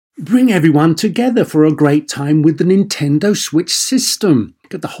Bring everyone together for a great time with the Nintendo Switch system.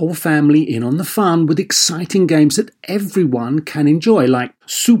 Get the whole family in on the fun with exciting games that everyone can enjoy, like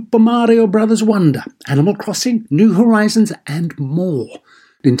Super Mario Bros. Wonder, Animal Crossing, New Horizons, and more.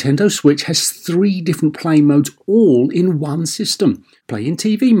 Nintendo Switch has 3 different play modes all in one system. Play in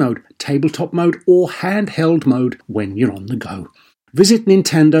TV mode, tabletop mode, or handheld mode when you're on the go. Visit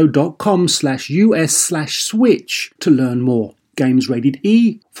nintendo.com/US/Switch to learn more. Games rated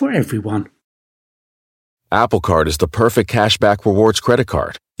E for everyone. Apple Card is the perfect cashback rewards credit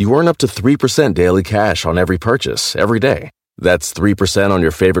card. You earn up to 3% daily cash on every purchase, every day. That's 3% on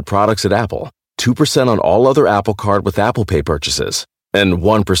your favorite products at Apple, 2% on all other Apple Card with Apple Pay purchases, and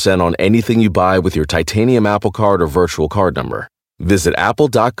 1% on anything you buy with your titanium Apple Card or virtual card number. Visit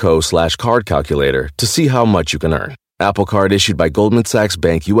apple.co/card calculator to see how much you can earn. Apple Card issued by Goldman Sachs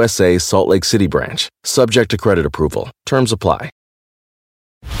Bank USA, Salt Lake City branch. Subject to credit approval. Terms apply.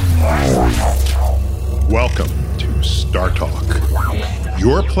 Welcome to Star Talk,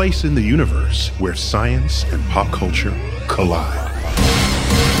 your place in the universe where science and pop culture collide.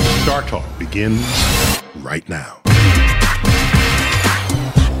 Star Talk begins right now.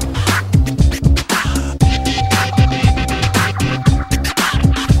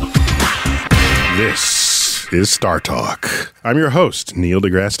 This is Star Talk. I'm your host, Neil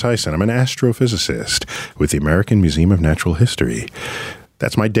deGrasse Tyson. I'm an astrophysicist with the American Museum of Natural History.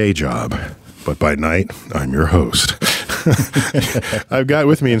 That's my day job, but by night, I'm your host. I've got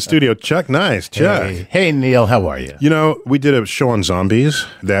with me in studio Chuck Nice. Chuck. Hey, Neil, how are you? You know, we did a show on zombies.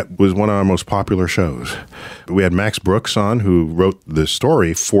 That was one of our most popular shows. We had Max Brooks on, who wrote the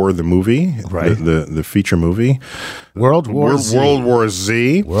story for the movie, right? The feature movie. World War Z. World War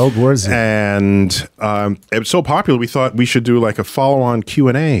Z. And it was so popular, we thought we should do like a follow-on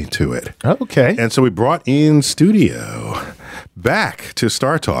Q&A to it. Okay. And so we brought in studio back to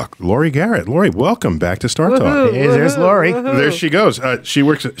Star Talk, Laurie Garrett. Laurie, welcome back to Star Talk. Hey, there's Laurie. There she goes.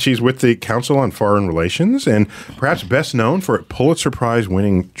 She's with the Council on Foreign Relations and perhaps best known for Pulitzer Prize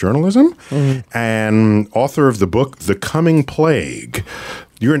winning journalism and author of the book, The Coming Plague.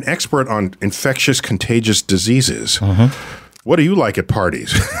 You're an expert on infectious, contagious diseases. What do you like at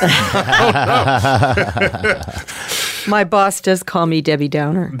parties? My boss does call me Debbie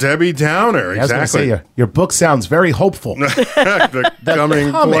Downer. Debbie Downer, exactly. I was going to say, your book sounds very hopeful. The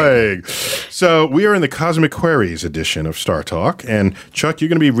Coming Plague. So we are in the Cosmic Queries edition of Star Talk, and Chuck, you're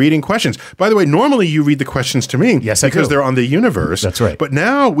going to be reading questions. By the way, normally you read the questions to me. Yes, I do. Because they're on the universe. That's right. But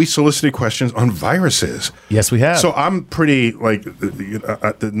now we solicited questions on viruses. Yes, we have. So I'm pretty,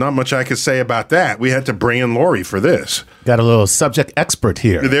 not much I could say about that. We had to bring in Laurie for this. Got a little subject expert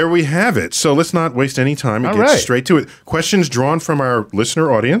here. There we have it. So let's not waste any time and get straight to it. Questions drawn from our listener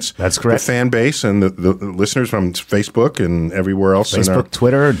audience. That's correct. The fan base and the listeners from Facebook and everywhere else. Facebook,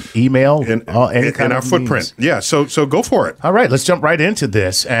 Twitter, email, in our footprint. Means. Yeah, so go for it. All right, let's jump right into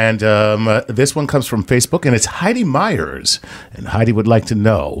this. And this one comes from Facebook, and it's Heidi Myers. And Heidi would like to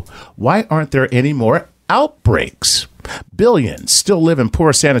know, why aren't there any more outbreaks? Billions still live in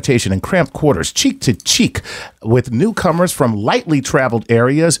poor sanitation and cramped quarters, cheek to cheek with newcomers from lightly traveled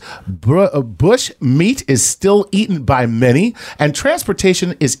areas. Bush meat is still eaten by many, and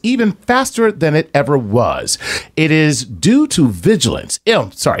transportation is even faster than it ever was. It is due to vigilance.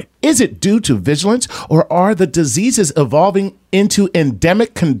 Is it due to vigilance, or are the diseases evolving into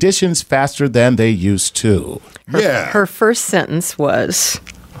endemic conditions faster than they used to? Her first sentence was,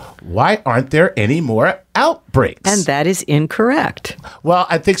 why aren't there any more outbreaks? And that is incorrect. Well,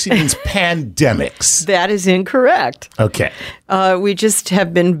 I think she means pandemics. That is incorrect. Okay. We just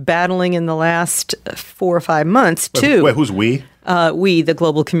have been battling in the last 4 or 5 months, too. Wait, who's we? We, the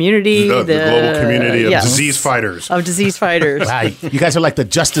global community. The global community of disease fighters. Of disease fighters. Wow, you guys are like the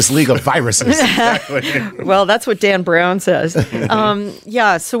Justice League of viruses. Exactly. Well, that's what Dan Brown says.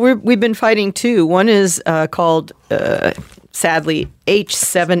 So we've been fighting, too. One is called... sadly,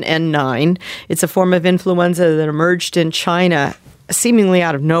 H7N9. It's a form of influenza that emerged in China seemingly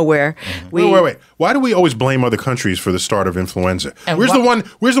out of nowhere. Wait. Why do we always blame other countries for the start of influenza? Where's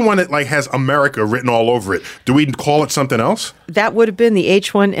the one that like has America written all over it? Do we call it something else? That would have been the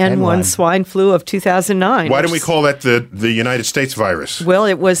H1N1 swine flu of 2009. Why didn't we call that the United States virus? Well,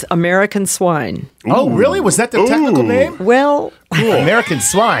 it was American swine. Ooh. Oh, really? Was that the technical name? Well... Cool. American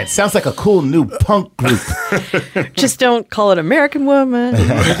Swine. Sounds like a cool new punk group. Just don't call it American Woman.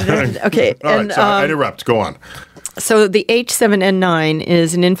 Okay. All right, sorry, I interrupt. Go on. So the H7N9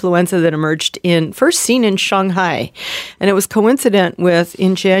 is an influenza that emerged first seen in Shanghai, and it was coincident with,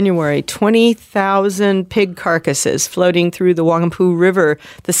 in January, 20,000 pig carcasses floating through the Huangpu River,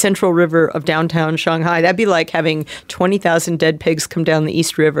 the central river of downtown Shanghai. That'd be like having 20,000 dead pigs come down the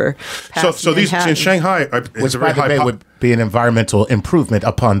East River. So these in Shanghai, which by the way would be an environmental improvement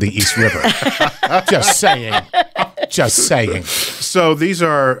upon the East River. Just saying. So these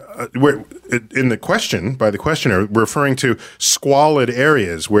are in the question by the questioner referring to squalid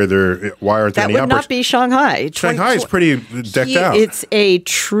areas why aren't there any outbreaks? That would not be Shanghai. Shanghai is pretty decked out. It's a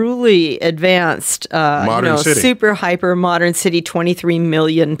truly advanced, modern city. super hyper modern city, 23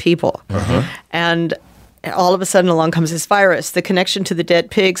 million people, and all of a sudden along comes this virus. The connection to the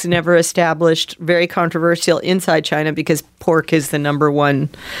dead pigs never established, very controversial inside China because pork is the number one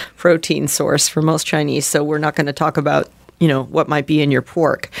protein source for most Chinese. So we're not going to talk about, what might be in your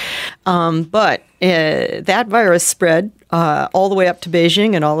pork. But that virus spread all the way up to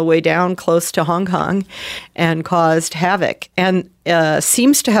Beijing and all the way down close to Hong Kong and caused havoc. And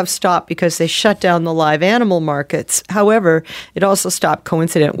seems to have stopped because they shut down the live animal markets. However, it also stopped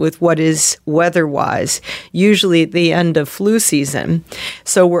coincident with what is weather-wise, usually at the end of flu season.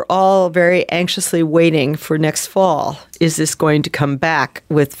 So we're all very anxiously waiting for next fall. Is this going to come back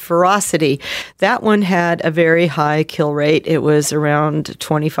with ferocity? That one had a very high kill rate. It was around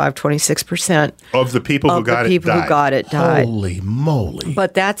 25-26%. Of the people who got it died. Holy moly.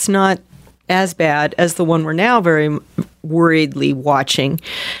 But that's not as bad as the one we're now very worriedly watching,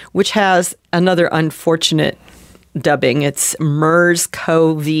 which has another unfortunate dubbing. It's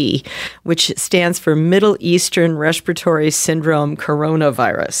MERS-CoV, which stands for Middle Eastern Respiratory Syndrome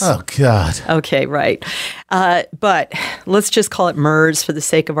Coronavirus. Oh, God. Okay, right. But let's just call it MERS for the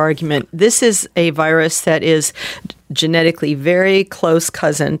sake of argument. This is a virus that is genetically very close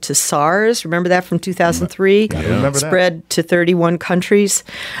cousin to SARS. Remember that from 2003? I remember that. Spread to 31 countries.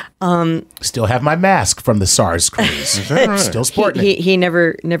 Still have my mask from the SARS cruise. Right? Still sporting it. He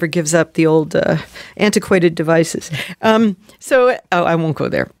never gives up the old antiquated devices. I won't go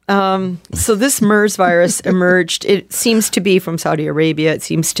there. So this MERS virus emerged. It seems to be from Saudi Arabia. It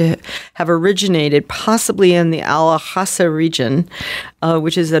seems to have originated possibly in the Al-Hassa region,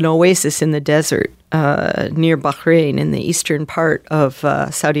 which is an oasis in the desert near Bahrain in the eastern part of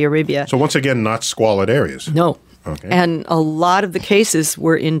Saudi Arabia. So once again, not squalid areas. No. Okay. And a lot of the cases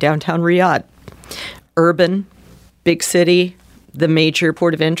were in downtown Riyadh. Urban, big city, the major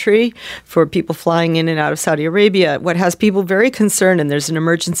port of entry for people flying in and out of Saudi Arabia. What has people very concerned, and there's an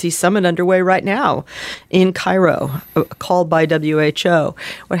emergency summit underway right now in Cairo, called by WHO.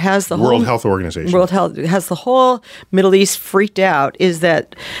 What has the World Health Organization. World Health has the whole Middle East freaked out is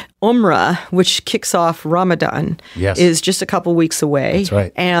that Umrah, which kicks off Ramadan, is just a couple weeks away. That's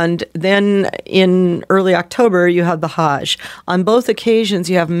right. And then in early October, you have the Hajj. On both occasions,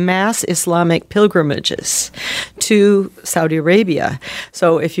 you have mass Islamic pilgrimages to Saudi Arabia.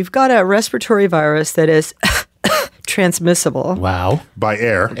 So if you've got a respiratory virus that is transmissible. Wow. By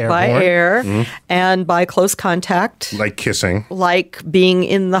air. By air and by close contact. Like kissing. Like being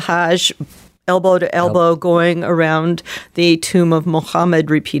in the Hajj, elbow to elbow, going around the tomb of Muhammad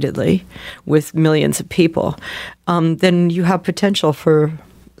repeatedly with millions of people, then you have potential for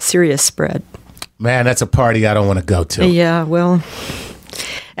serious spread. Man, that's a party I don't want to go to. Yeah, well,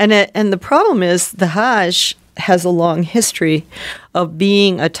 and the problem is the Hajj has a long history of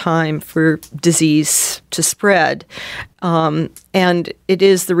being a time for disease to spread. And it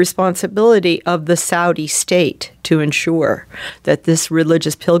is the responsibility of the Saudi state to ensure that this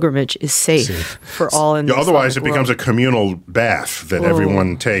religious pilgrimage is safe for all in the Otherwise, it Islamic becomes a world. communal bath that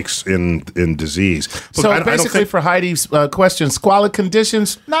everyone takes in disease. But So I don't basically, think- for Heidi's question, squalid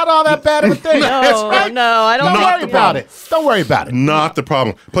conditions, not all that bad of a thing. That's right. No, I don't Don't think worry about it. Don't worry about it. Not the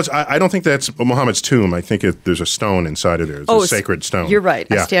problem. Plus, I don't think that's Muhammad's tomb. I think there's a stone inside of there. It's a sacred stone. You're right.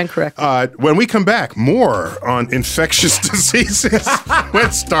 I stand corrected. When we come back, more on infectious diseases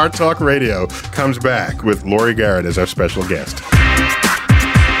when Star Talk Radio comes back with Lori Garrett as our special guest.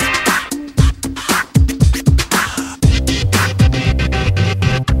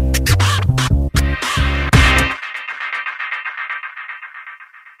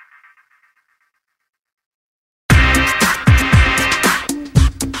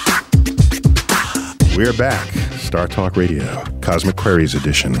 We're back. Star Talk Radio, Cosmic Queries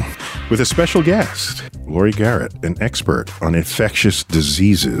edition, with a special guest, Lori Garrett, an expert on infectious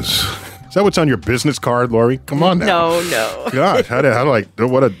diseases. Is that what's on your business card, Lori? Come on now. No. Gosh,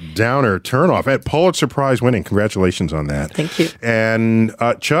 what a downer turnoff. At Pulitzer Prize winning. Congratulations on that. Thank you. And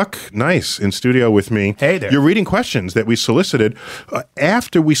Chuck, nice, in studio with me. Hey there. You're reading questions that we solicited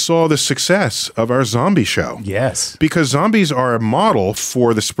after we saw the success of our zombie show. Yes. Because zombies are a model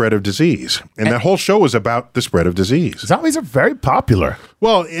for the spread of disease. And that whole show was about the spread of disease. Zombies are very popular.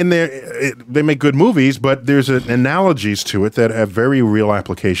 Well, they make good movies, but there's analogies to it that have very real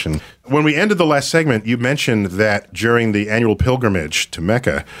application. When we ended the last segment, you mentioned that during the annual pilgrimage to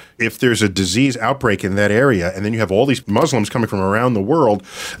Mecca, if there's a disease outbreak in that area, and then you have all these Muslims coming from around the world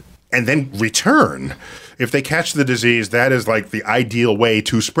and then return, if they catch the disease, that is like the ideal way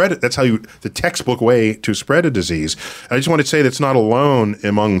to spread it. That's the textbook way to spread a disease. And I just want to say that's not alone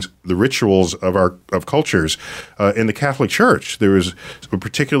among the rituals of cultures. In the Catholic Church, there was,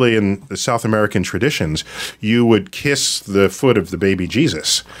 particularly in the South American traditions, you would kiss the foot of the baby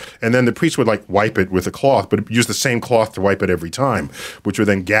Jesus. And then the priest would wipe it with a cloth, but use the same cloth to wipe it every time, which would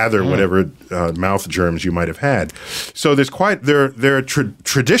then gather whatever mouth germs you might have had. So there are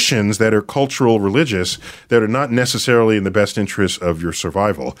traditions that are cultural, religious, that are not necessarily in the best interest of your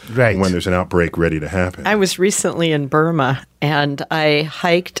survival when there's an outbreak ready to happen. I was recently in Burma, and I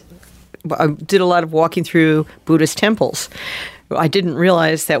did a lot of walking through Buddhist temples. I didn't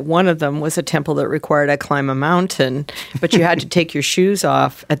realize that one of them was a temple that required I climb a mountain, but you had to take your shoes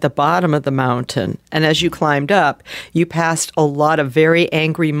off at the bottom of the mountain. And as you climbed up, you passed a lot of very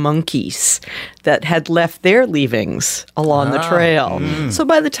angry monkeys that had left their leavings along the trail. So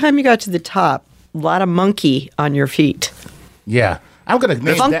by the time you got to the top, a lot of monkey on your feet. Yeah. I'm going to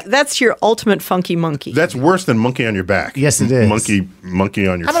name that. That's your ultimate funky monkey. That's worse than monkey on your back. Yes, it is. Monkey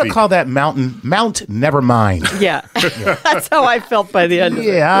on your feet. I'm going to call that Mount Nevermind. Yeah. That's how I felt by the end of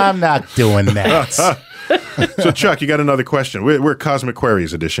it. Yeah, I'm not doing that. So, Chuck, you got another question. We're Cosmic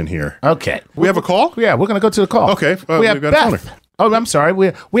Queries edition here. Okay. We have a call? Yeah, we're going to go to the call. Okay. We have we've got a Beth. phoner. Oh, I'm sorry.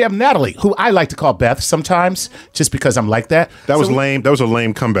 We have Natalie, who I like to call Beth sometimes, just because I'm like that. That was lame. That was a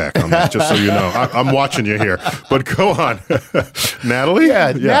lame comeback on that, just so you know. I'm watching you here. But go on. Natalie?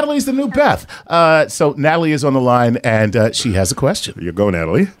 Yeah, Natalie's the new Beth. So Natalie is on the line, and she has a question. You go,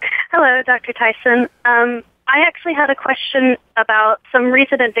 Natalie. Hello, Dr. Tyson. I actually had a question about some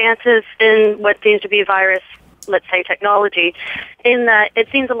recent advances in what seems to be virus, let's say, technology, in that it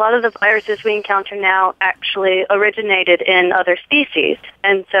seems a lot of the viruses we encounter now actually originated in other species.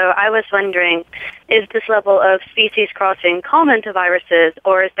 And so I was wondering, is this level of species crossing common to viruses,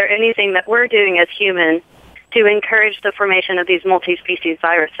 or is there anything that we're doing as humans to encourage the formation of these multi-species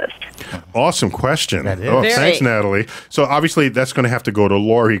viruses? Awesome question. That is. Oh, Very. thanks, Natalie. So obviously that's going to have to go to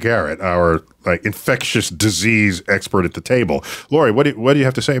Lori Garrett, our infectious disease expert at the table. Lori, what do you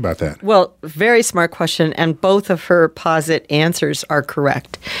have to say about that? Well, very smart question, and both of her posit answers are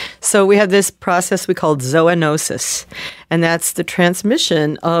correct. So we have this process we call zoonosis, and that's the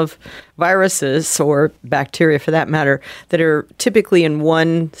transmission of viruses, or bacteria for that matter, that are typically in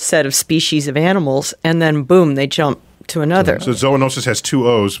one set of species of animals, and then boom, they jump to another. So zoonosis has two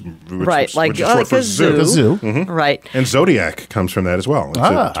O's, Right, which is short for a zoo. The zoo. Right. And zodiac comes from that as well.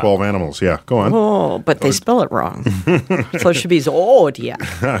 It's 12 animals. Yeah, go on. Oh, but they spell it wrong. So it should be zodiac.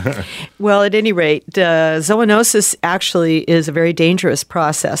 Well, at any rate, zoonosis actually is a very dangerous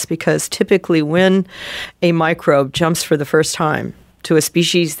process, because typically when a microbe jumps for the first time to a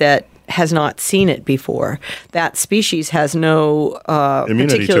species that has not seen it before, that species has no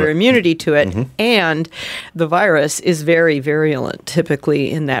particular immunity to it, and the virus is very virulent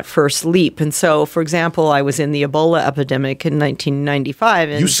typically in that first leap. And so, for example, I was in the Ebola epidemic in 1995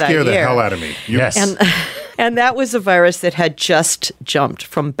 in You scare the Zaire. hell out of me. Yes. And that was a virus that had just jumped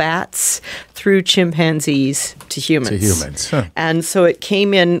from bats through chimpanzees to humans. Huh. And so it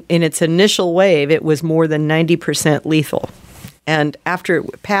came in its initial wave, it was more than 90% lethal. And after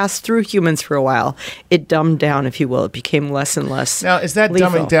it passed through humans for a while, it dumbed down, if you will. It became less and less Now, is that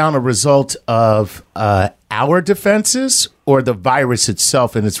lethal. dumbing down a result of our defenses or the virus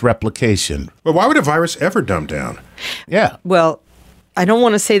itself and its replication? But why would a virus ever dumb down? Yeah. Well, I don't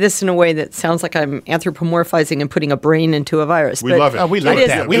want to say this in a way that sounds like I'm anthropomorphizing and putting a brain into a virus. We but love it. Oh, we it like is-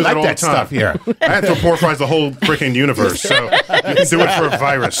 that. We Do it like all that the time. stuff here. Anthropomorphize the whole freaking universe. So you can do it for a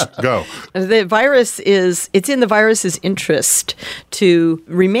virus. Go. The virus it's in the virus's interest to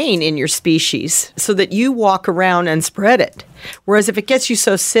remain in your species so that you walk around and spread it. Whereas if it gets you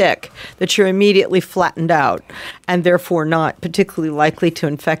so sick that you're immediately flattened out and therefore not particularly likely to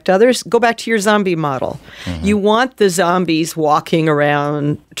infect others, go back to your zombie model. You want the zombies walking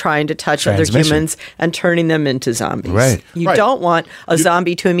around trying to touch other Transmission. humans and turning them into zombies. Right. You Right. don't want a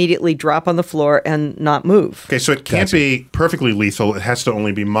zombie to immediately drop on the floor and not move. Okay, so it can't be perfectly lethal. It has to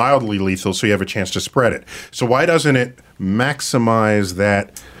only be mildly lethal so you have a chance to spread it. So why doesn't it maximize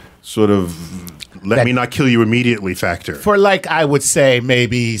that sort of let me not kill you immediately factor? For like, I would say,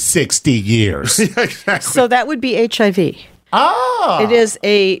 maybe 60 years. Exactly. So that would be HIV. Ah! It is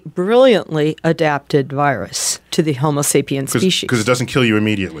a brilliantly adapted virus to the Homo sapien species. Because it doesn't kill you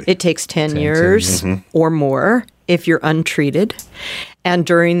immediately. It takes 10 years or more if you're untreated. And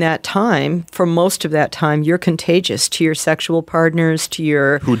during that time, for most of that time, you're contagious to your sexual partners, to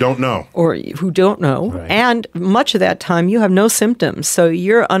your Who don't know. or who don't know. And much of that time, you have no symptoms. So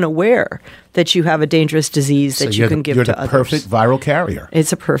you're unaware that you have a dangerous disease that you can give you're to the others. perfect viral carrier.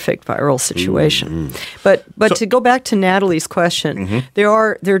 It's a perfect viral situation. But to go back to Natalie's question, there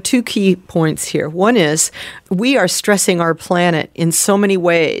are two key points here. One is we are stressing our planet in so many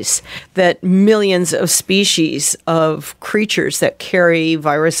ways that millions of species of creatures that carry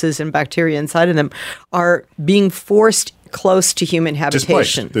viruses and bacteria inside of them are being forced close to human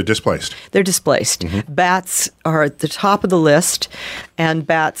habitation. Displaced. They're displaced. They're displaced. Bats are at the top of the list, and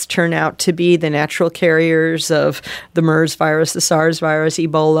bats turn out to be the natural carriers of the MERS virus, the SARS virus,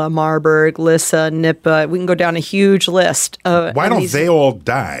 Ebola, Marburg, Lissa, Nipah. We can go down a huge list. Why don't they all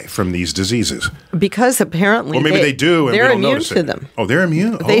die from these diseases? Because apparently Or maybe they do and we they're don't immune notice to it. them. Oh, they're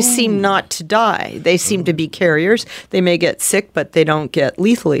immune? They Oh. seem not to die. They seem to be carriers. They may get sick, but they don't get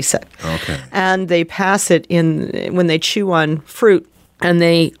lethally sick. Okay. And they pass it when they chew on fruit and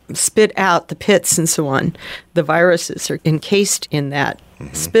they spit out the pits and so on. The viruses are encased in that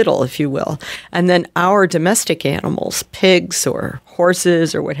spittle, if you will. And then our domestic animals, pigs or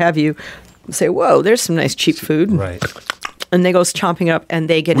horses or what have you, say, whoa, there's some nice cheap food. Right. And they go chomping up and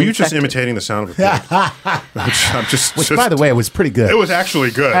they get Were you infected. just imitating the sound of a pig? Which, by the way, was pretty good. It was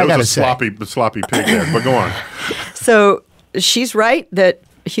actually good. I It gotta was a say. sloppy pig there. But go on. So she's right that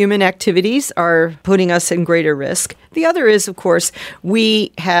human activities are putting us in greater risk. The other is, of course,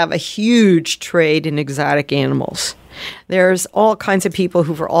 we have a huge trade in exotic animals. There's all kinds of people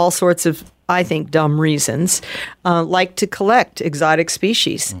who, for all sorts of, I think, dumb reasons, like to collect exotic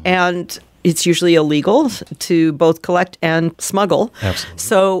species. And it's usually illegal to both collect and smuggle. Absolutely.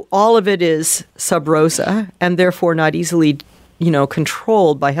 So all of it is sub rosa and therefore not easily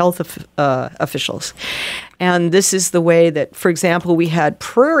controlled by health officials. And this is the way that, for example, we had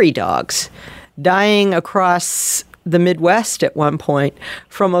prairie dogs dying across the Midwest at one point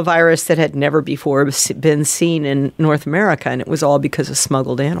from a virus that had never before been seen in North America, and it was all because of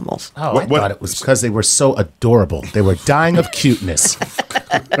smuggled animals. Oh, What- I thought it was because they were so adorable. They were dying of cuteness.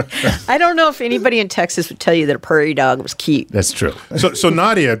 I don't know if anybody in Texas would tell you that a prairie dog was cute. That's true. So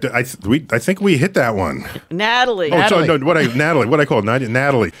Nadia, I think we hit that one. Natalie. Oh, so, no, Natalie, what I call Nadia,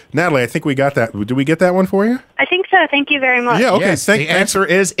 Natalie, I think we got that. Did we get that one for you? I think so. Thank you very much. Yeah. Okay. Yes, the answer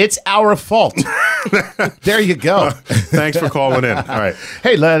is it's our fault. There you go. Thanks for calling in. All right.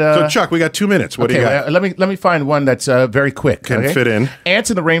 Hey, So Chuck, we got 2 minutes. What do you got? let me find one that's very quick. Can fit in. Ants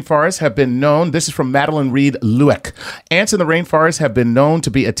in the rainforest have been known. This is from Madeline Reed Lueck. Ants in the rainforest have been known to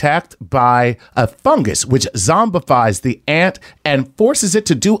be attacked by a fungus which zombifies the ant and forces it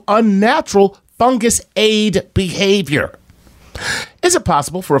to do unnatural fungus aid behavior. Is it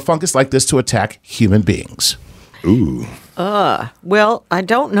possible for a fungus like this to attack human beings? Ooh. Well, I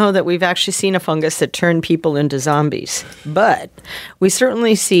don't know that we've actually seen a fungus that turned people into zombies, but we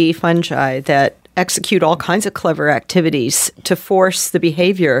certainly see fungi that execute all kinds of clever activities to force the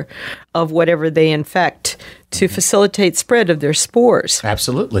behavior of whatever they infect to facilitate spread of their spores.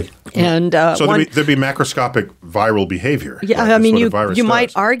 Absolutely. And So there'd be macroscopic viral behavior. yeah, like I that's mean, what a you virus might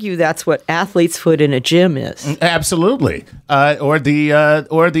does. argue that's what athlete's foot in a gym is. Absolutely. Or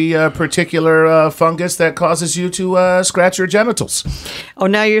the particular fungus that causes you to scratch your genitals. Oh,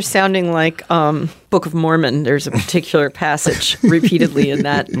 now you're sounding like Book of Mormon. There's a particular passage repeatedly in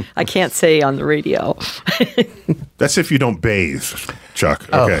that. I can't say on the radio. That's if you don't bathe, Chuck.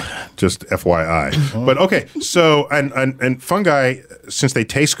 Okay, just FYI. But okay, so and fungi, since they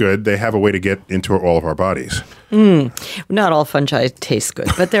taste good, they have a way to get into all of our bodies. Not all fungi taste good,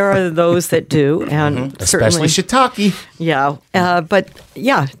 but there are those that do, and Especially certainly, shiitake. yeah. But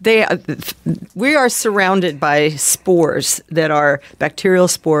yeah, we are surrounded by spores that are bacterial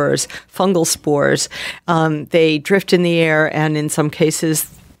spores, fungal spores. They drift in the air, and in some cases,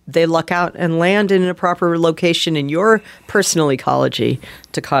 they luck out and land in a proper location in your personal ecology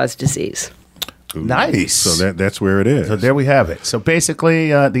to cause disease. Nice. So that's where it is. So there we have it. So basically,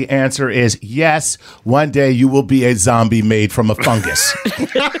 the answer is yes. One day you will be a zombie made from a fungus.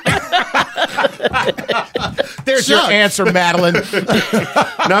 There's your answer, Madeline.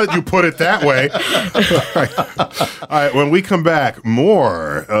 Now that you put it that way. All right. When we come back,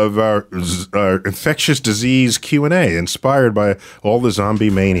 more of our infectious disease Q&A inspired by all the zombie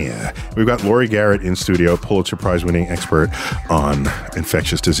mania. We've got Laurie Garrett in studio, Pulitzer Prize-winning expert on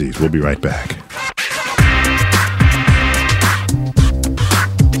infectious disease. We'll be right back.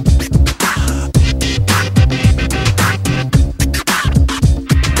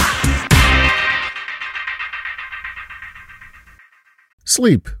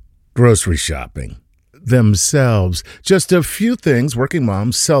 Sleep, grocery shopping, themselves, just a few things working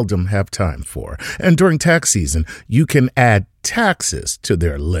moms seldom have time for. And during tax season, you can add taxes to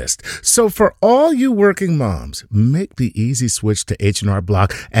their list. So for all you working moms, make the easy switch to H&R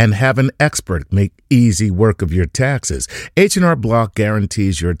Block and have an expert make easy work of your taxes. H&R Block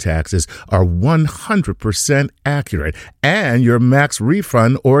guarantees your taxes are 100% accurate and your max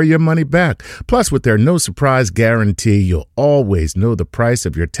refund or your money back. Plus, with their no surprise guarantee, you'll always know the price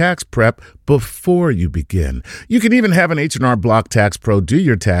of your tax prep before you begin. You can even have an H&R Block Tax Pro do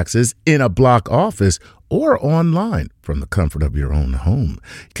your taxes in a Block office or online from the comfort of your own home.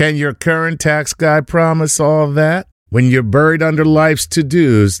 Can your current tax guy promise all that? When you're buried under life's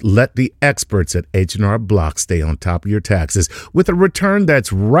to-dos, let the experts at H&R Block stay on top of your taxes with a return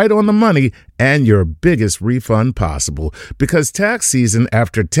that's right on the money and your biggest refund possible. Because tax season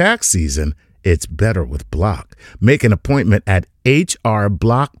after tax season, it's better with Block. Make an appointment at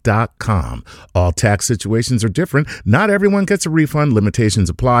hrblock.com. All tax situations are different. Not everyone gets a refund.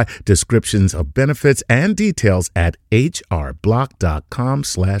 Limitations apply. Descriptions of benefits and details at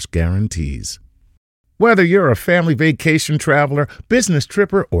hrblock.com/guarantees. Whether you're a family vacation traveler, business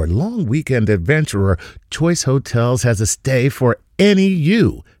tripper, or long weekend adventurer, Choice Hotels has a stay for any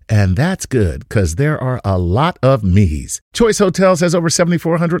you. And that's good, because there are a lot of me's. Choice Hotels has over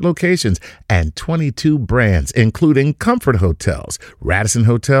 7,400 locations and 22 brands, including Comfort Hotels, Radisson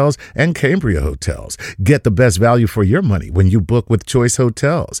Hotels, and Cambria Hotels. Get the best value for your money when you book with Choice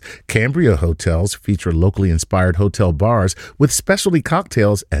Hotels. Cambria Hotels feature locally inspired hotel bars with specialty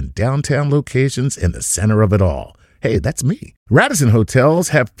cocktails and downtown locations in the center of it all. Hey, that's me. Radisson Hotels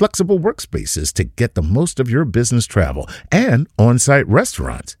have flexible workspaces to get the most of your business travel and on-site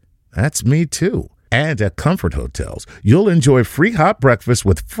restaurants. That's me, too. And at Comfort Hotels, you'll enjoy free hot breakfast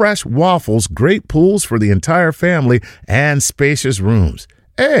with fresh waffles, great pools for the entire family, and spacious rooms.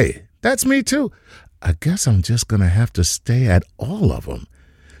 Hey, that's me, too. I guess I'm just going to have to stay at all of them.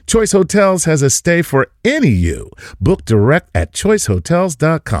 Choice Hotels has a stay for any you. Book direct at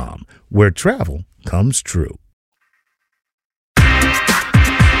choicehotels.com, where travel comes true.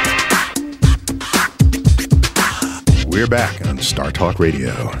 We're back on Star Talk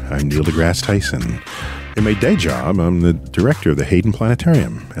Radio. I'm Neil deGrasse Tyson. In my day job, I'm the director of the Hayden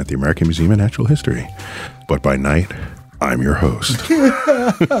Planetarium at the American Museum of Natural History. But by night, I'm your host.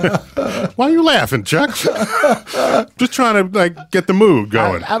 Why are you laughing, Chuck? Just trying to get the mood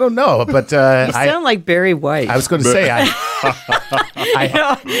going. I don't know, but you sound like Barry White. I was going to say I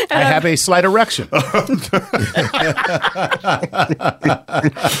have a slight erection.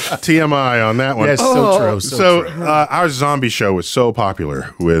 TMI on that one. Yes, so true. So our zombie show was so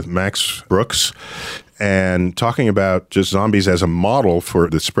popular with Max Brooks and talking about just zombies as a model for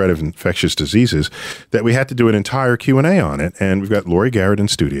the spread of infectious diseases that we had to do an entire Q&A on it. And we've got Laurie Garrett in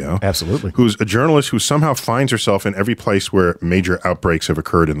studio. Absolutely. Who's a journalist who somehow finds herself in every place where major outbreaks have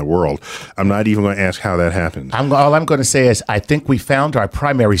occurred in the world. I'm not even going to ask how that happened. All I'm going to say is I think we found our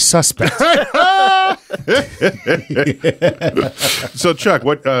primary suspect. So, Chuck,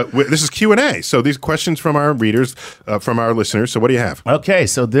 this is Q&A. So these questions from our readers, from our listeners. So what do you have? Okay,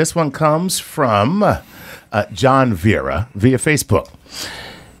 so this one comes from John Vera via Facebook.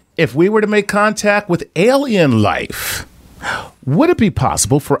 If we were to make contact with alien life, would it be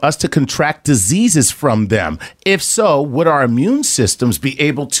possible for us to contract diseases from them? If so, would our immune systems be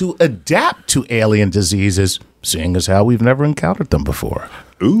able to adapt to alien diseases, seeing as how we've never encountered them before?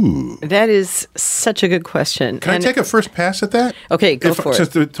 Ooh. That is such a good question. Can I take a first pass at that? Okay, go for it. Since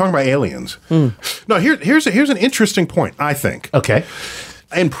they're talking about aliens. No, here's an interesting point, I think. Okay.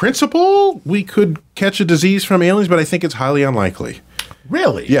 In principle, we could catch a disease from aliens, but I think it's highly unlikely.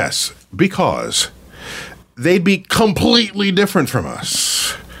 Really? Yes, because they'd be completely different from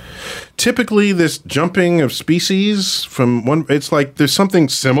us. typically this jumping of species from one, it's like there's something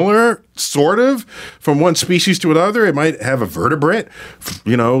similar, sort of, from one species to another. It might have a vertebrate,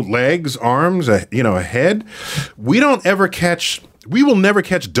 legs, arms, a head. We will never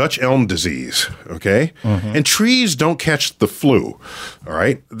catch Dutch elm disease, okay? Mm-hmm. And trees don't catch the flu, all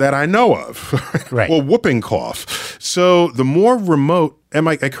right, that I know of, right? Or whooping cough. So the more remote,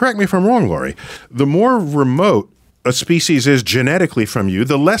 correct me if I'm wrong, Lori, the more remote a species is genetically from you,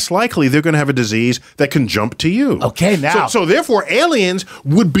 the less likely they're going to have a disease that can jump to you. Okay, now. So therefore, aliens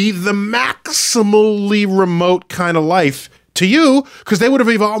would be the maximally remote kind of life to you, because they would have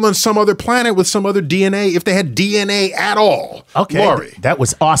evolved on some other planet with some other DNA if they had DNA at all. Okay, Lori. That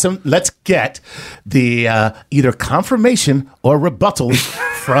was awesome. Let's get the either confirmation or rebuttal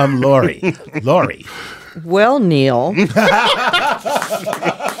from Lori. Lori. Well, Neil,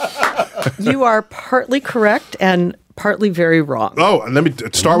 you are partly correct and partly very wrong. Oh, and let me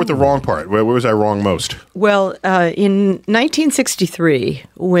start with the wrong part. Where was I wrong most? Well, in 1963,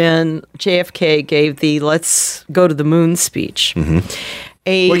 when JFK gave the "Let's go to the moon" speech, you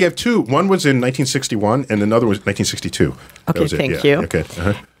have two. One was in 1961, and another was 1962. Okay, thank you. Okay.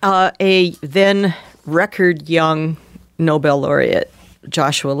 A then record young Nobel laureate,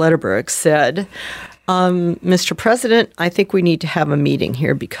 Joshua Lederberg, said, Mr. President, I think we need to have a meeting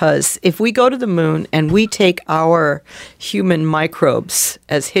here, because if we go to the moon and we take our human microbes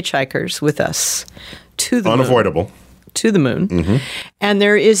as hitchhikers with us to the unavoidable moon, to the moon, and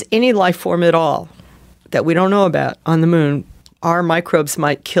there is any life form at all that we don't know about on the moon, our microbes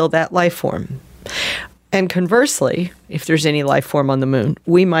might kill that life form. And conversely, if there's any life form on the moon,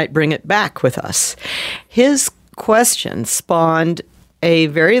 we might bring it back with us. His question spawned a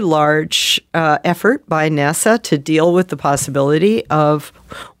very large effort by NASA to deal with the possibility of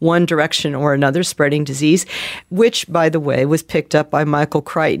one direction or another spreading disease, which, by the way, was picked up by Michael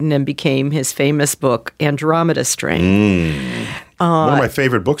Crichton and became his famous book, Andromeda Strain. One of my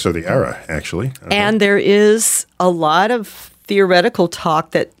favorite books of the era, actually. And there is a lot of theoretical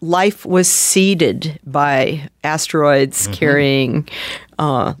talk that life was seeded by asteroids carrying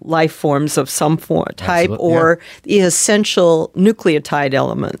life forms of some type, or the essential nucleotide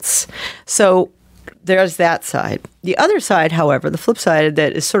elements. So there's that side. The other side, however, the flip side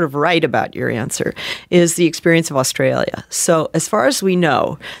that is sort of right about your answer, is the experience of Australia. So as far as we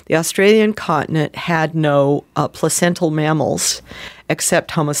know, the Australian continent had no placental mammals except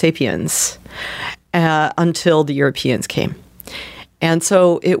Homo sapiens until the Europeans came. And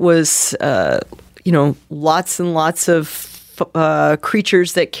so it was, lots and lots of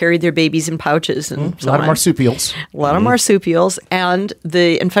creatures that carried their babies in pouches and a lot of marsupials. A lot of marsupials. And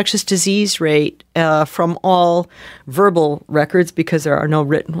the infectious disease rate from all verbal records, because there are no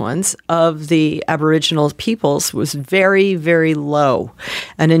written ones, of the Aboriginal peoples was very, very low.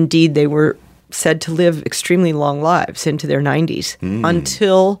 And indeed, they were said to live extremely long lives into their 90s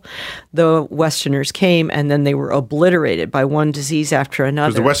until the Westerners came, and then they were obliterated by one disease after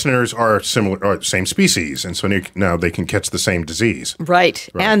another. Because the Westerners are same species, and so now they can catch the same disease. Right.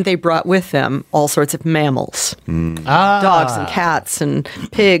 And they brought with them all sorts of mammals. Dogs and cats and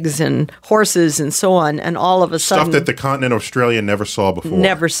pigs and horses and so on, and all of a sudden... Stuff that the continent of Australia never saw before.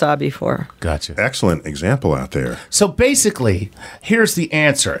 Never saw before. Gotcha. Excellent example out there. So basically, here's the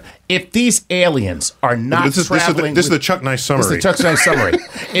answer. If these aliens are not traveling... This is the Chuck Nice summary. This is the Chuck Nice summary.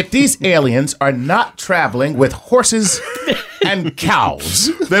 If these aliens are not traveling with horses and cows...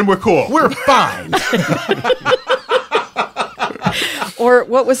 then we're cool. We're fine. Or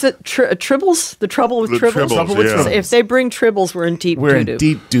what was it? Tribbles? The trouble with tribbles? Trouble with tribbles. If they bring tribbles, we're in deep doo-doo. We're in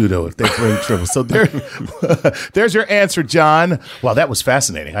deep doo-doo if they bring tribbles. So there's your answer, John. Well, that was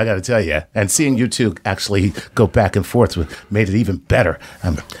fascinating, I got to tell you. And seeing you two actually go back and forth made it even better.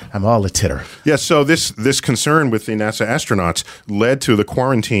 I'm all a titter. Yeah, so this concern with the NASA astronauts led to the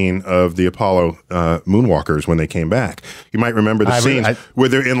quarantine of the Apollo moonwalkers when they came back. You might remember the scenes where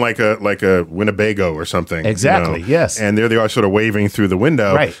they're in like a Winnebago or something. Exactly, yes. And there they are sort of waving through the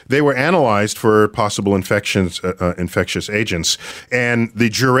window. Right. They were analyzed for possible infectious agents, and the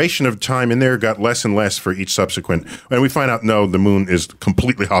duration of time in there got less and less for each subsequent. And we find out, no, the moon is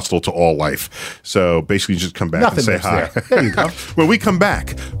completely hostile to all life. So basically, you just come back and say hi. There you go. When we come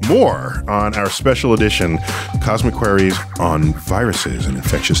back, more on our special edition Cosmic Queries on viruses and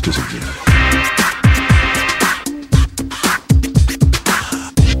infectious diseases.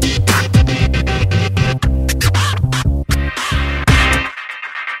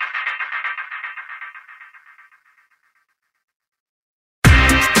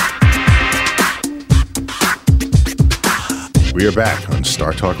 We are back on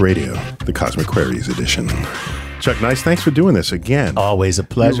Star Talk Radio, the Cosmic Queries edition. Chuck Nice, thanks for doing this again. Always a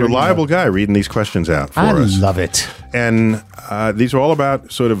pleasure. You're a reliable guy reading these questions out for I us. love it. And these are all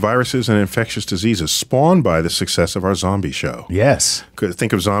about sort of viruses and infectious diseases spawned by the success of our zombie show. Yes.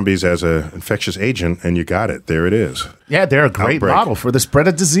 Think of zombies as an infectious agent, and you got it. There it is. Yeah, they're a great Outbreak. model for the spread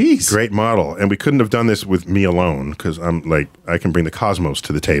of disease. Great model. And we couldn't have done this with me alone because I can bring the cosmos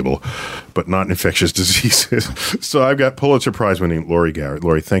to the table, but not infectious diseases. So I've got Pulitzer Prize winning Lori Garrett.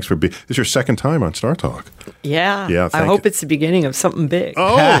 Lori, thanks for being. This is your second time on Star Talk. Yeah. Yeah, I thank hope you. it's the beginning of something big.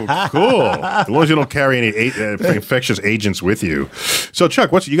 Oh, cool. As long as you don't carry any infectious agents with you. So,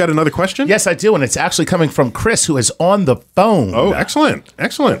 Chuck, you got another question? Yes, I do, and it's actually coming from Chris, who is on the phone. Oh, excellent.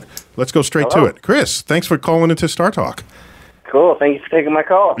 Excellent. Let's go straight to it. Chris, thanks for calling into Star Talk. Cool. Thank you for taking my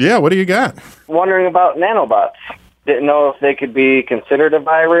call. Yeah, what do you got? Wondering about nanobots. Didn't know if they could be considered a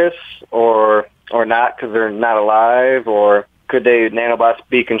virus or not because they're not alive, or could nanobots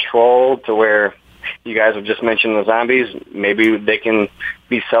be controlled to where you guys have just mentioned the zombies? Maybe they can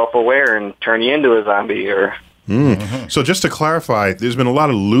be self-aware and turn you into a zombie or... So just to clarify, there's been a lot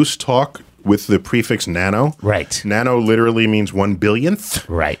of loose talk with the prefix nano. Right. Nano literally means 1/1000th.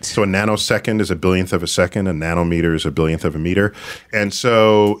 Right. So a nanosecond is a billionth of a second. A nanometer is a billionth of a meter. And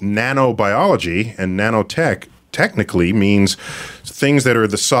so nanobiology and nanotech technically means things that are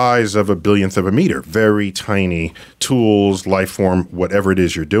the size of a billionth of a meter, very tiny tools, life form, whatever it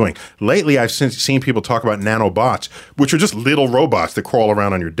is you're doing. Lately, I've seen people talk about nanobots, which are just little robots that crawl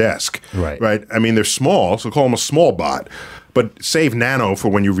around on your desk. Right. I mean, they're small, so call them a small bot. But save nano for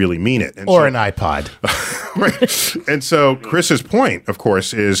when you really mean it. And Or an iPod. Right. And so Chris's point, of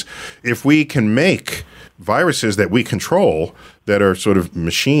course, is if we can make viruses that we control that are sort of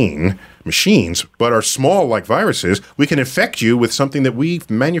machines, but are small like viruses, we can infect you with something that we've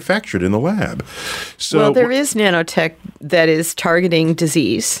manufactured in the lab. So Well, there is nanotech that is targeting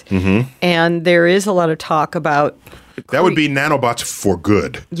disease, and there is a lot of talk about that would be nanobots for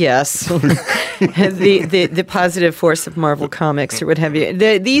good. yes, the positive force of Marvel Comics or what have you.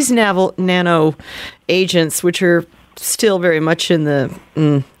 These nano agents, which are still very much in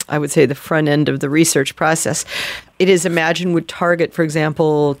the I would say the front end of the research process, it is imagined would target, for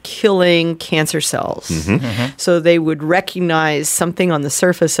example, killing cancer cells. So they would recognize something on the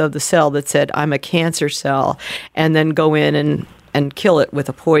surface of the cell that said, I'm a cancer cell, and then go in and kill it with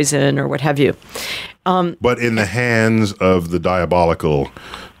a poison or what have you. But in the hands of the diabolical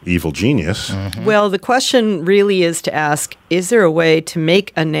evil genius. Well, the question really is to ask, is there a way to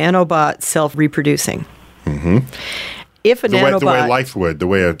make a nanobot self-reproducing? If a The nanobot, way life would, the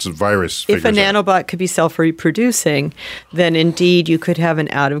way a virus if a figures out. nanobot could be self-reproducing, then indeed you could have an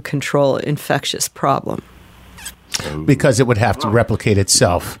out-of-control infectious problem. Because it would have to replicate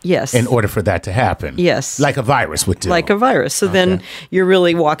itself Yes. in order for that to happen. Yes. Like a virus would do. Like a virus. So then you're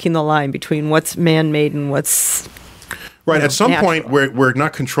really walking the line between what's man-made and what's... Right. At some natural. point, we're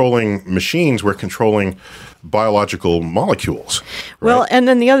not controlling machines, we're controlling biological molecules. Well, right? and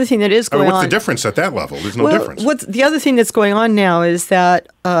then the other thing that is I mean, going what's on... the difference at that level? There's no difference. What's the other thing that's going on now is that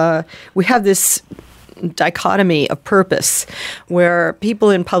we have this dichotomy of purpose where people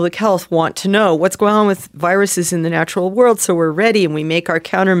in public health want to know what's going on with viruses in the natural world, so we're ready and we make our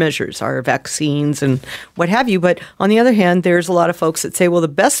countermeasures, our vaccines and what have you. But on the other hand, there's a lot of folks that say, well, the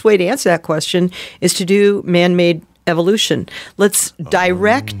best way to answer that question is to do man-made evolution. Let's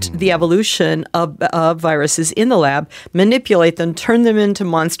direct the evolution of viruses in the lab, manipulate them, turn them into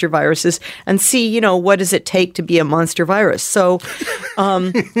monster viruses, and see, what does it take to be a monster virus. So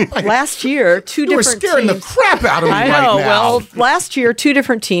last year, two You were different scaring teams... the crap out of me I right know. now. Well, last year, two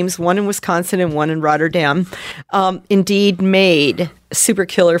different teams, one in Wisconsin and one in Rotterdam, indeed made a super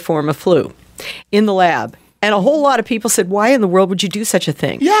killer form of flu in the lab. And a whole lot of people said, why in the world would you do such a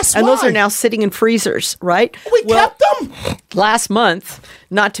thing? Yes, and those why? are now sitting in freezers, right? We kept them. Last month,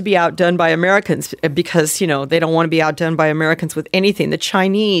 not to be outdone by Americans, because, they don't want to be outdone by Americans with anything. The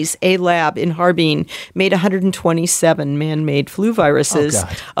Chinese, a lab in Harbin, made 127 man-made flu viruses, Oh,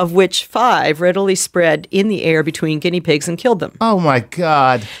 God. of which 5 readily spread in the air between guinea pigs and killed them. Oh, my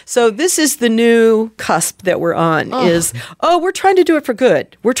God. So this is the new cusp that we're on, we're trying to do it for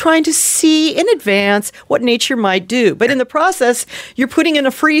good. We're trying to see in advance what nature might do. But in the process, you're putting in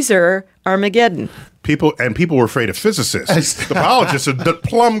a freezer Armageddon. People were afraid of physicists. The biologists are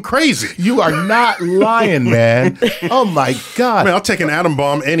plumb crazy. You are not lying, man. Oh, my God. I mean, I'll take an atom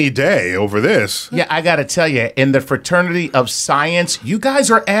bomb any day over this. Yeah, I got to tell you, in the fraternity of science, you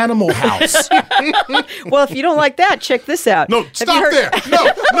guys are Animal House. Well, if you don't like that, check this out. No, Have you stop heard- there.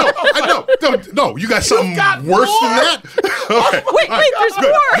 No. You got something got worse than more? that? Okay. Wait, there's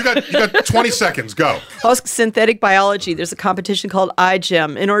Good. more. You got 20 seconds. Go. Synthetic biology. There's a competition called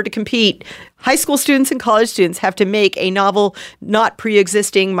iGEM. In order to compete, High school students and college students have to make a novel, not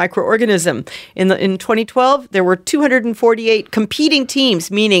pre-existing microorganism. In 2012, there were 248 competing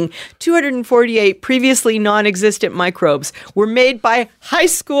teams, meaning 248 previously non-existent microbes were made by high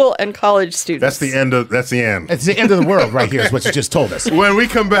school and college students. That's the end. It's the end of the world right here is what you just told us. When we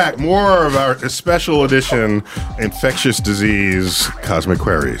come back, more of our special edition infectious disease cosmic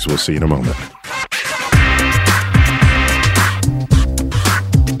queries. We'll see you in a moment.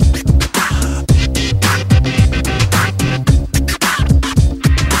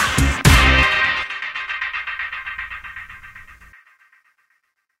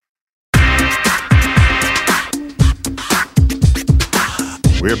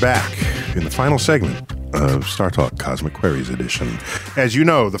 We're back in the final segment of Star Talk Cosmic Queries Edition. As you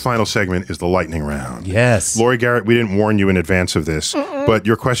know, the final segment is the lightning round. Yes. Lori Garrett, we didn't warn you in advance of this, but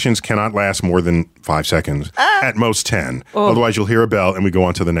your questions cannot last more than 5 seconds, at most 10. Otherwise, you'll hear a bell and we go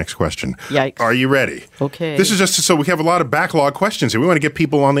on to the next question. Yikes. Are you ready? Okay. This is just so we have a lot of backlog questions here. We want to get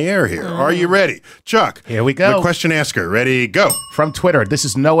people on the air here. Are you ready? Chuck. Here we go. The question asker. Ready, go. From Twitter, this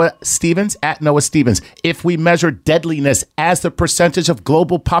is Noah Stevens, at Noah Stevens. If we measure deadliness as the percentage of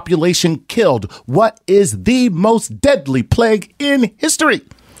global population killed, what is the most deadly plague in history?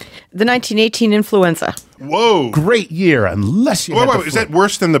 The 1918 influenza. Whoa. Great year, unless you had the Is flu. that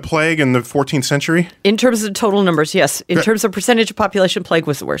worse than the plague in the 14th century? In terms of total numbers, yes. In terms of percentage of population, plague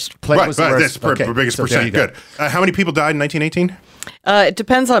was the worst. Plague was the worst. That's the biggest so there you percent. go. Good. How many people died in 1918? It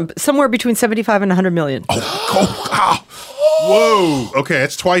depends on somewhere between 75 and 100 million. Whoa. Okay,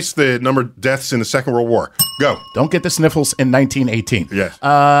 that's twice the number of deaths in the Second World War. Go. Don't get the sniffles in 1918. Yes.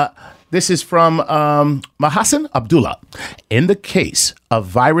 This is from Mahassan Abdullah. In the case of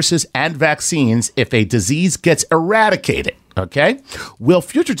viruses and vaccines, if a disease gets eradicated, okay, will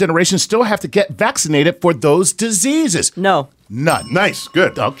future generations still have to get vaccinated for those diseases? No. None. Nice.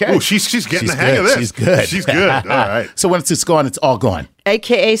 Good. Okay. Ooh, she's getting the hang good. of this. She's good. She's good. All right. So once it's gone, it's all gone.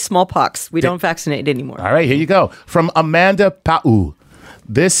 AKA smallpox. We don't vaccinate anymore. All right, here you go. From Amanda Pau.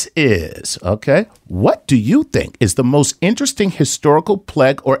 This is, okay, what do you think is the most interesting historical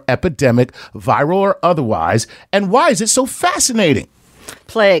plague or epidemic, viral or otherwise, and why is it so fascinating?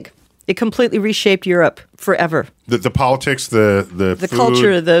 Plague. It completely reshaped Europe forever. The politics, the The food.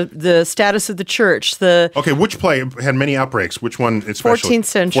 culture, the status of the church, Okay, which plague had many outbreaks? Which one especially? 14th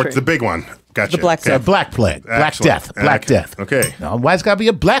century. The big one. Gotcha. The Black Okay. Death. Black plague, Black Excellent. death, Black Okay. death. Okay. Now, why's got to be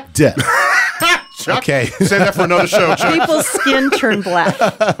a Black death? Chuck, Okay. Save that for another show, Chuck. people's skin turned black.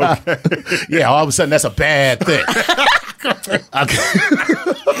 Yeah, all of a sudden that's a bad thing. Okay.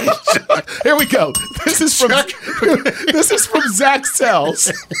 Here we go. This is from Zach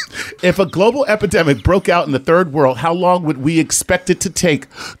Sells. If a global epidemic broke out in the third world, how long would we expect it to take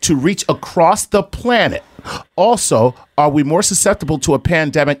to reach across the planet? Also, are we more susceptible to a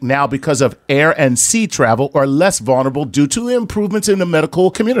pandemic now because of air and sea travel, or less vulnerable due to improvements in the medical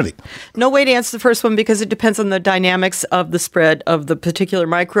community? No way to answer the first one because it depends on the dynamics of the spread of the particular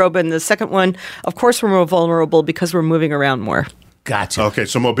microbe. And the second one, of course, we're more vulnerable because we're moving around more. Gotcha. Okay,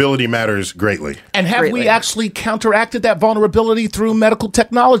 so mobility matters greatly. And have Greatly. we actually counteracted that vulnerability through medical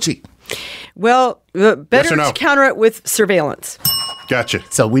technology? Well, better or no? to counter it with surveillance. Gotcha.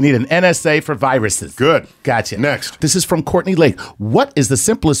 So we need an NSA for viruses. Good. Gotcha. Next. This is from Courtney Lake. What is the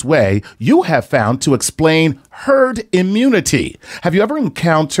simplest way you have found to explain herd immunity? Have you ever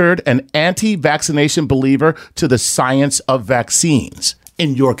encountered an anti-vaccination believer to the science of vaccines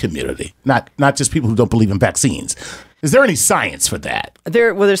in your community? Not just people who don't believe in vaccines. Is there any science for that?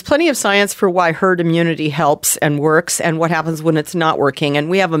 There's plenty of science for why herd immunity helps and works and what happens when it's not working.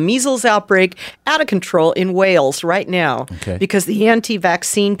 And we have a measles outbreak out of control in Wales right now because the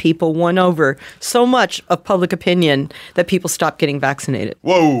anti-vaccine people won over so much of public opinion that people stopped getting vaccinated.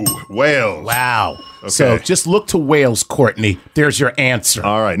 Whoa, Wales. Wow. Okay. So just look to Wales, Courtney. There's your answer.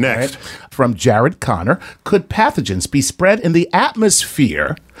 All right, next. From Jared Connor, could pathogens be spread in the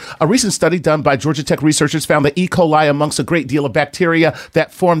atmosphere? A recent study done by Georgia Tech researchers found that E. coli amongst a great deal of bacteria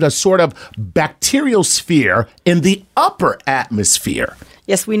that formed a sort of bacterial sphere in the upper atmosphere.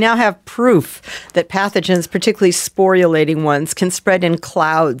 Yes, we now have proof that pathogens, particularly sporulating ones, can spread in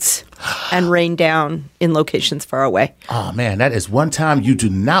clouds and rain down in locations far away. Oh, man, that is one time you do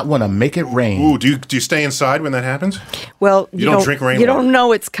not want to make it rain. Ooh, do you stay inside when that happens? Well, You don't drink rainwater. You don't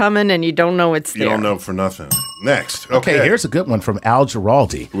know it's coming and you don't know it's there. You don't know for nothing. Next. Okay, here's a good one from Al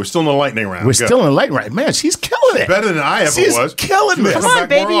Giraldi. We're still in the lightning round. We're Go. still in the lightning round. Man, she's killing it. Better than I ever She's was. killing this. Come Come on, back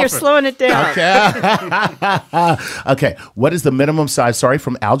baby, more you're often. slowing it down. Okay, what is the minimum size,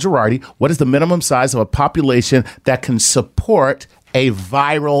 from Al Girardi, what is the minimum size of a population that can support a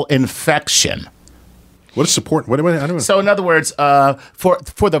viral infection? What is support? What I don't know. So in other words,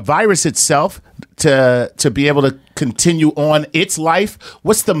 for the virus itself to be able to continue on its life,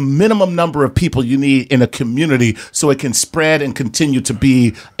 what's the minimum number of people you need in a community so it can spread and continue to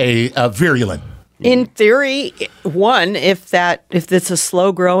be a virulent? In theory, one, if it's a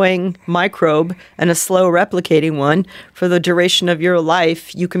slow growing microbe and a slow replicating one, for the duration of your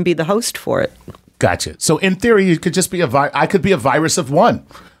life, you can be the host for it. Gotcha. So in theory, you could just be I could be a virus of one,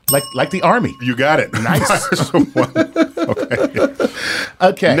 like the army. You got it. Nice. Okay.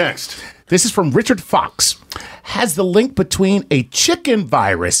 Okay. Next. This is from Richard Fox. Has the link between a chicken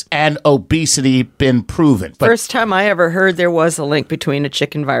virus and obesity been proven? But First time I ever heard there was a link between a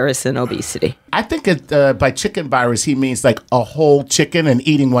chicken virus and obesity. I think by chicken virus, he means like a whole chicken and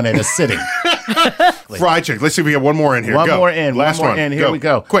eating one at a sitting. Fried chicken. Let's see if we get one more in here. One Go. more in. Last one more one. in. Here we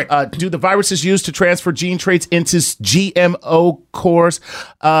go. Quick. Do the viruses used to transfer gene traits into GMO cores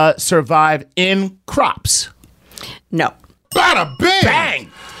survive in crops? No. Bada bing!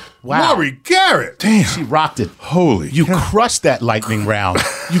 Bang! Wow. Lori Garrett. Damn. She rocked it. Holy. You crushed that lightning round.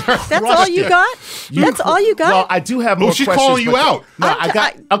 That's all you got? That's all you got? Well, I do have more Well, she's questions. calling you but- out. No, I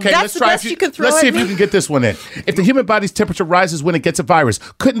got. Okay, that's let's the try. best you can throw Let's see at if you me? can get this one in. If the human body's temperature rises when it gets a virus,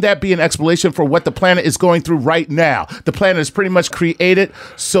 couldn't that be an explanation for what the planet is going through right now? The planet is pretty much created,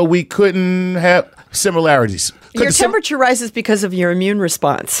 so we couldn't have similarities. Could Your the temperature rises because of your immune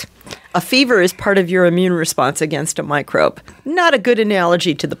response. A fever is part of your immune response against a microbe. Not a good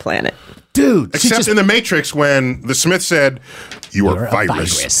analogy to the planet. dude. she Except just- in The Matrix when the Smith said, "You are You're a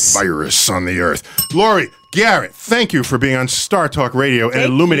virus. Virus on the earth." Lori Garrett, thank you for being on Star Talk Radio and Thank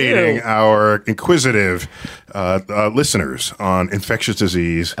illuminating you. our inquisitive listeners on infectious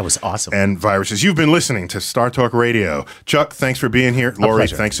disease. That was awesome. And viruses. You've been listening to Star Talk Radio. Chuck, thanks for being here. Lori,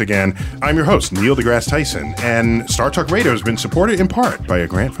 pleasure. thanks again. I'm your host, Neil deGrasse Tyson, and Star Talk Radio has been supported in part by a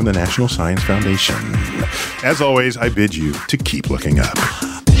grant from the National Science Foundation. As always, I bid you to keep looking up.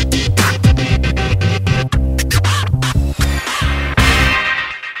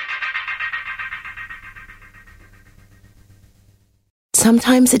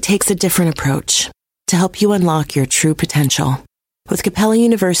 Sometimes it takes a different approach to help you unlock your true potential. With Capella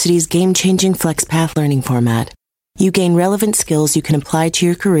University's game-changing FlexPath learning format, you gain relevant skills you can apply to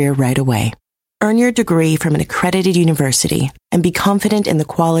your career right away. Earn your degree from an accredited university and be confident in the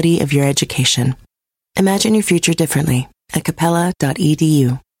quality of your education. Imagine your future differently at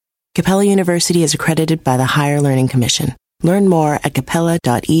capella.edu. Capella University is accredited by the Higher Learning Commission. Learn more at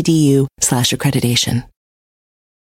capella.edu/accreditation.